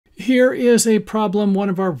Here is a problem one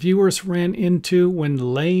of our viewers ran into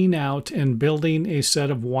when laying out and building a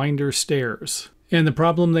set of winder stairs. And the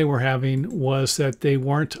problem they were having was that they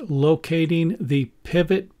weren't locating the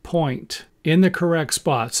pivot point in the correct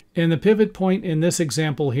spots. And the pivot point in this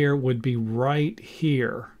example here would be right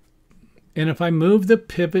here. And if I move the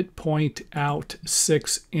pivot point out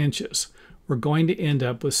 6 inches, we're going to end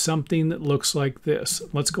up with something that looks like this.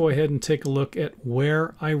 Let's go ahead and take a look at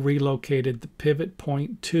where I relocated the pivot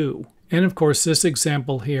point to. And of course, this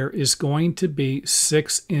example here is going to be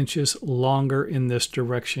 6 inches longer in this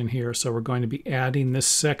direction here. So we're going to be adding this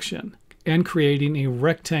section and creating a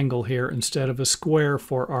rectangle here instead of a square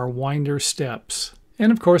for our winder steps.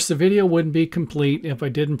 And of course, the video wouldn't be complete if I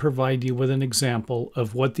didn't provide you with an example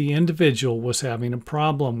of what the individual was having a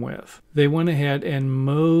problem with. They went ahead and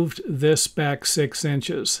moved this back 6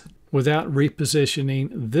 inches without repositioning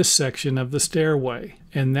this section of the stairway.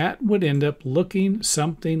 And that would end up looking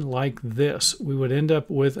something like this. We would end up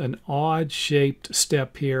with an odd shaped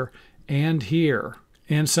step here and here.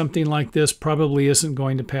 And something like this probably isn't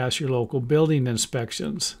going to pass your local building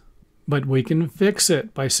inspections. But we can fix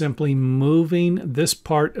it by simply moving this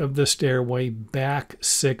part of the stairway back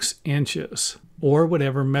 6 inches, or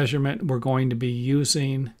whatever measurement we're going to be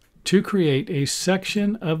using to create a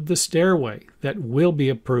section of the stairway that will be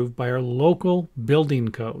approved by our local building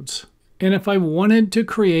codes. And if I wanted to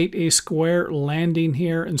create a square landing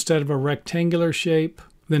here instead of a rectangular shape,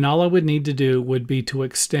 then all I would need to do would be to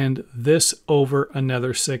extend this over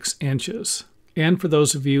another 6 inches. And for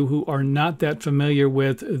those of you who are not that familiar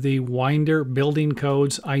with the winder building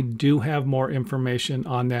codes, I do have more information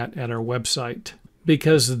on that at our website.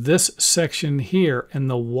 Because this section here and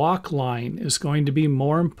the walk line is going to be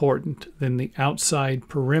more important than the outside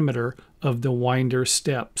perimeter of the winder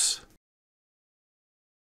steps.